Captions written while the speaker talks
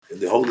in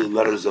the Holy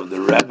Letters of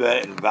the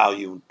Rebbe in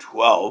volume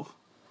 12.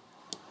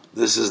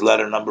 This is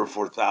letter number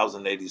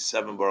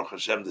 4087, Baruch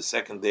Hashem, the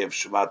second day of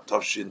Shabbat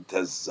Tovshin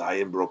Tez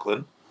Zayin,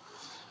 Brooklyn.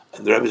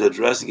 And the Rebbe is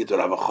addressing it to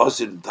Rav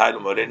Chosid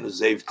entitled Morenu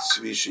Zeiv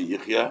Tzvi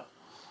Sheyichya,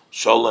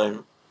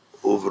 Sholem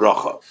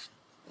Uvracha.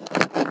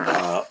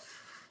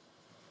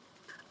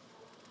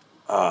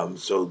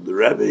 So the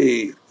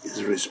Rebbe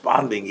is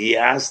responding. He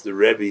asked the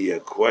Rebbe a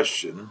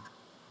question.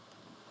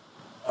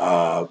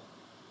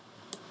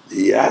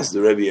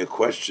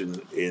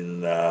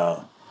 In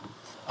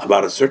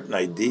about a certain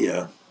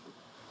idea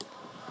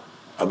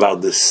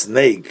about the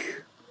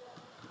snake.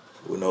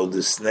 We know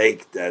the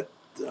snake that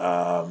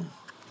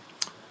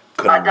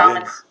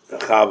convinced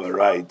Chava,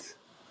 right?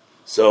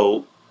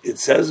 So it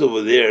says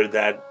over there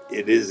that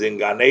it is in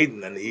Gan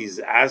Eden, and he's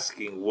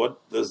asking, what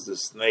does the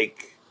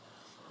snake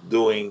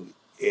doing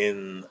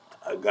in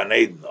Gan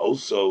Eden?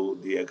 Also,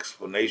 the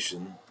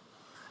explanation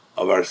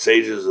of our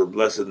sages of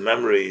blessed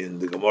memory in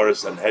the Gemara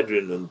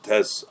Sanhedrin and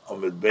Tes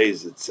Amid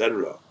Beis,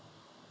 etc.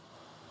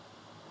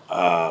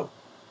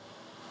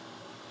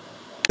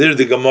 There's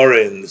the Gemara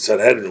in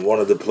Sanhedrin, one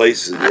of the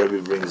places the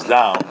Rebbe brings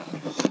down.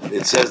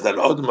 It says that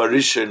Adam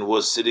Rishon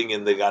was sitting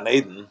in the Gan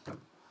Eden,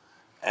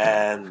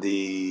 and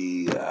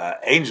the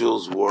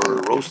angels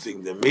were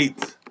roasting the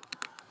meat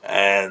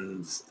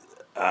and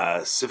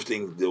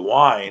sifting the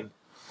wine,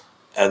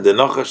 and the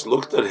Nachash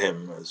looked at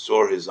him and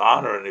saw his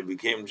honor, and he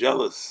became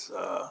jealous.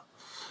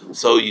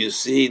 So you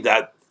see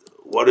that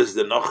what is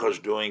the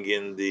Nachash doing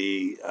in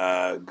the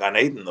Gan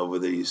Eden over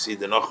there? You see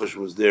the Nachash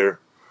was there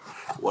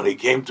when he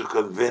came to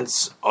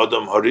convince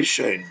Adam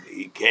Harishon.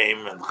 He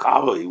came, and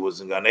Chava, he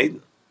was in Gan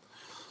Eden.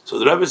 So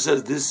the Rebbe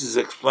says this is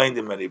explained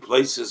in many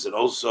places, and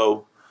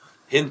also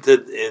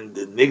hinted in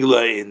the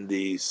Nigla, in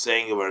the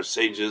saying of our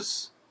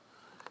sages,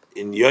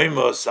 in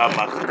Yoima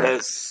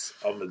Samachtes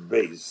Amid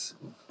Beis,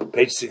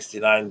 page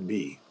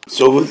 69b.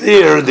 So over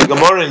there, the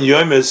Gemara in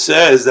Yoima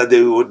says that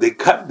they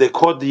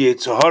caught the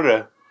Yetzer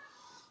Hara,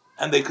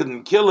 and they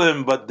couldn't kill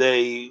him, but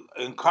they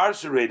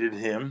incarcerated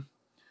him,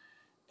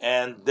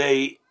 and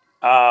they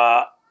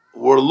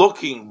were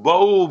looking,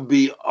 Bo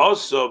bi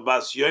also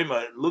bas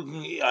Yoima,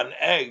 looking an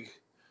egg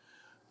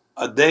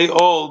a day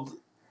old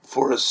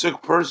for a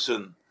sick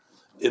person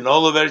in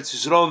all of Eretz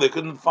Yisrael. They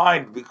couldn't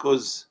find,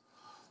 because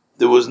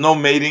there was no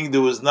mating,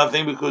 there was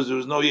nothing, because there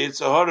was no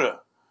Yetzer Hara.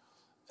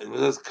 And it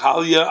says,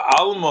 Kalya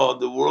Alma,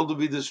 the world will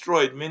be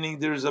destroyed, meaning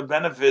there's a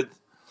benefit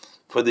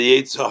for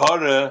the Yetzer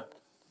Hara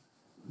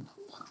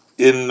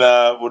in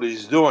what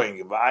he's doing.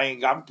 The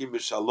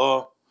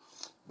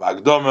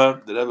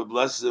Rebbe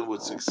blesses him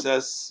with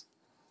success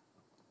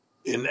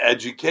in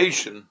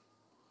education,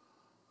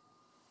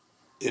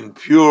 in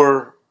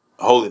pure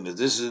holiness.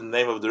 This is the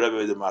name of the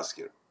Rebbe the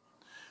Maskir.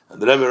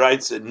 And the Rebbe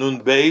writes at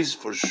Nun Beis,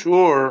 for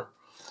sure,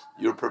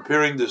 you're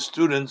preparing the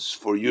students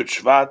for Yud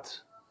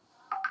Shvat,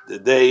 the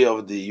day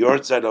of the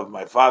yortzeit of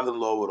my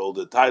father-in-law, with all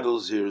the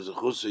titles. Here is a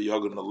Chusa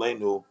Yogan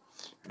Aleinu.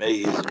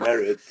 May his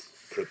merit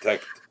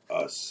protect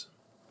us.